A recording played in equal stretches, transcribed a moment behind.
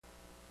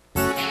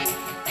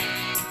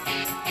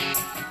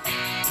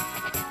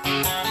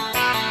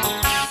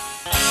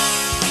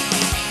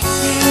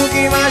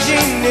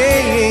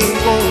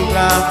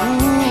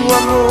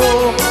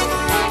amor.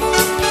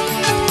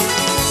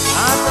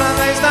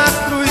 Através da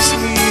cruz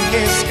me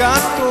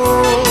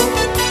resgatou.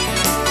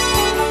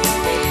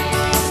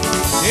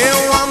 Teu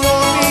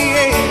amor me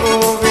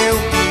envolveu,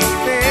 me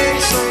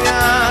fez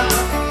sonhar.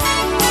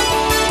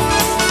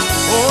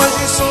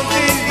 Hoje sou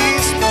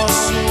feliz,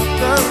 posso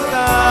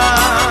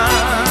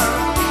cantar.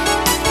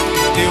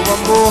 Teu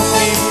amor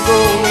me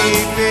mudou, me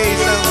fez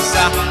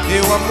dançar.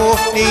 Teu amor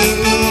em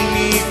mim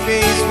me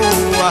fez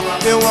voar.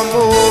 Teu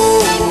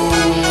amor,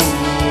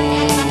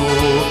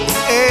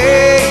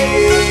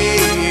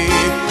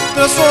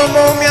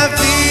 transformou minha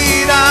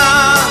vida.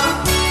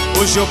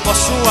 Hoje eu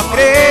posso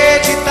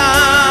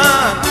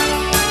acreditar.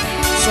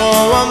 Só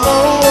o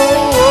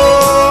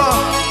amor,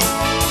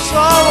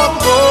 só o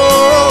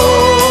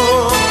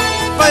amor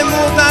vai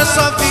mudar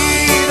sua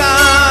vida.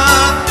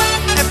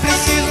 É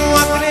preciso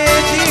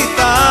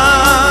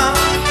acreditar.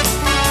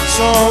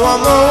 Só o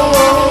amor,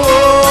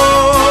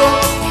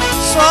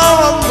 só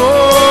o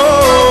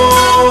amor.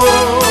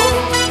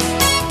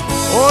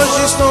 Hoje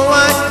estou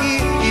aqui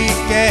e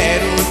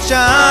quero te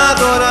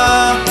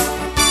adorar.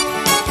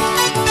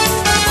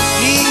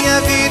 Minha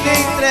vida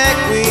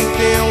entrego em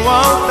teu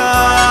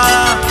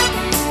altar.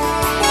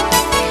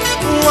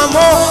 Um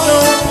amor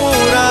tão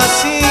puro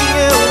assim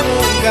eu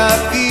nunca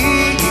vi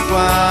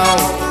igual.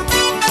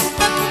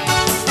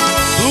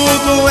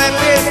 Tudo é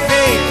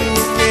perfeito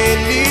que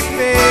ele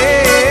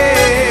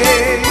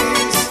fez.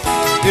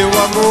 Teu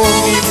amor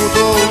me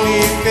mudou, me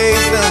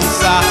fez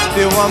dançar.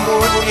 Teu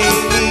amor em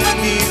mim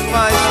me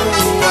faz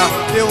voar.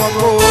 Teu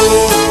amor,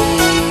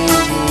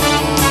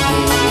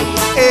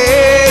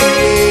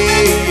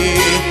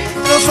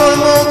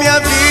 transformou minha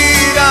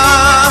vida.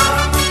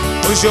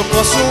 Hoje eu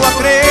posso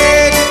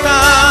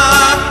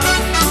acreditar.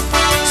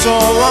 Só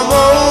o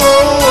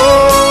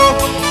amor,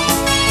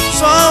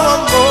 só o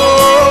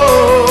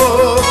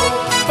amor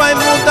vai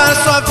mudar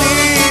sua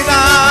vida.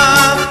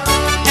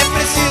 É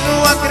preciso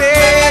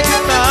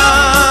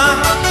acreditar.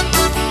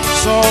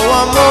 Só o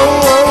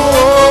amor,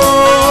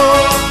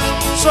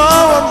 só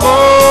o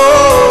amor.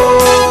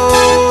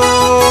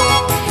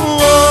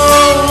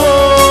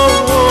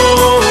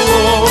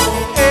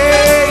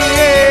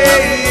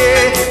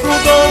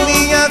 Mudou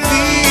minha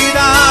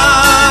vida.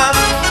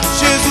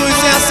 Jesus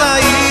é a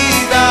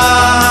saída.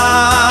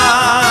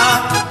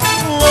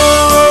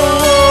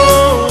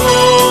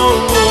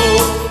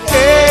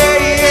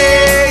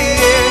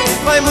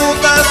 Vai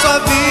mudar sua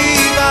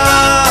vida.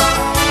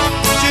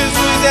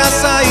 Jesus é a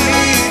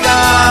saída.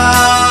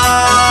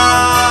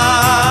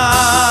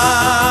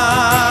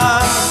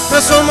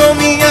 Transformou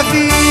minha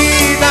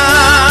vida.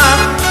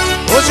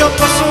 Hoje eu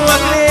posso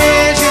acreditar.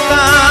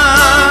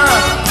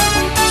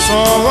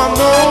 Só o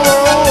amor,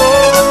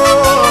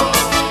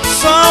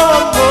 só o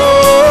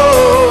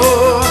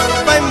amor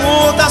vai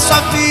mudar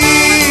sua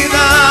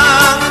vida.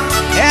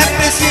 É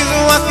preciso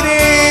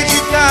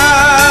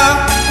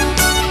acreditar.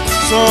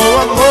 Só o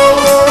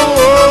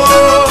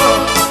amor,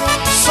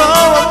 só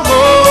o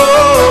amor.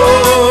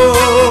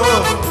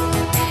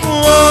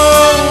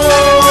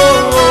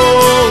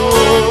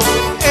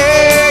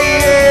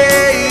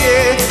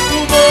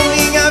 Mudou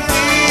minha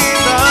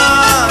vida.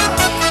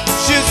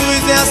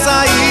 Jesus é a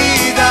saída.